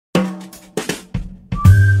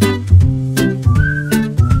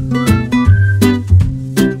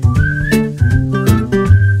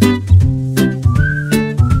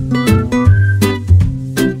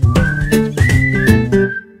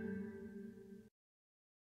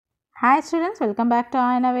Hi students, welcome back to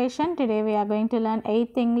our innovation. Today we are going to learn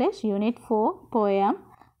 8th English Unit 4 poem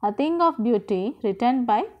A Thing of Beauty written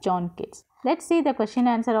by John Keats. Let's see the question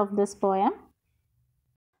answer of this poem.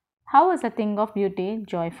 How is a thing of beauty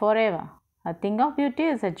joy forever? A thing of beauty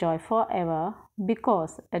is a joy forever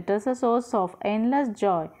because it is a source of endless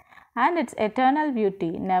joy and its eternal beauty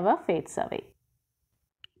never fades away.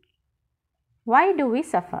 Why do we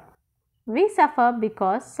suffer? We suffer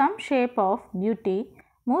because some shape of beauty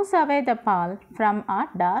moves away the pall from our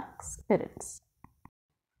dark spirits.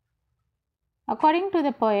 According to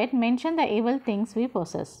the poet, mention the evil things we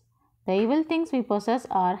possess. The evil things we possess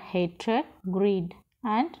are hatred, greed,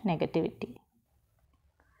 and negativity.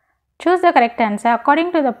 Choose the correct answer.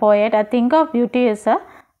 According to the poet, a thing of beauty is a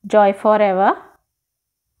joy forever.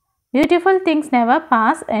 Beautiful things never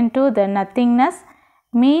pass into the nothingness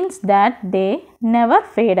means that they never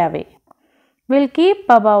fade away. Will keep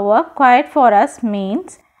our work quiet for us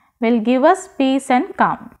means will give us peace and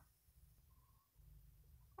calm.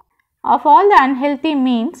 Of all the unhealthy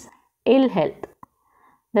means ill health.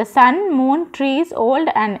 The sun, moon, trees, old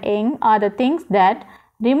and young are the things that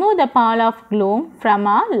remove the pall of gloom from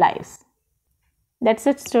our lives. That's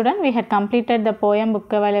it student. We had completed the poem book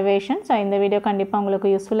evaluation. So, in the video kandipa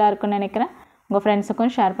ungalku useful ah irukku nenikiren. Unga friends ku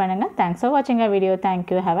share pannunga. Thanks for watching our video.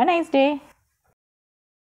 Thank you. Have a nice day.